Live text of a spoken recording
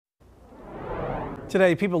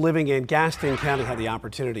Today, people living in Gaston County had the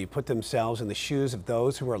opportunity to put themselves in the shoes of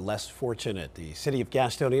those who are less fortunate. The city of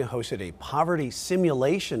Gastonia hosted a poverty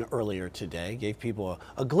simulation earlier today, gave people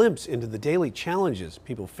a glimpse into the daily challenges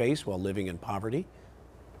people face while living in poverty.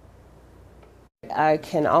 I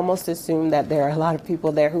can almost assume that there are a lot of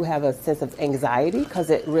people there who have a sense of anxiety because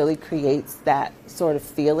it really creates that sort of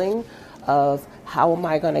feeling of how am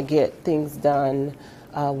I going to get things done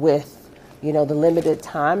with the limited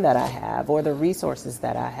time that I have or the resources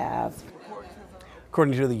that I have.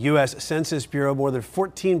 According to the U.S. Census Bureau, more than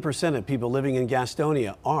 14% of people living in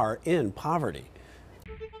Gastonia are in poverty.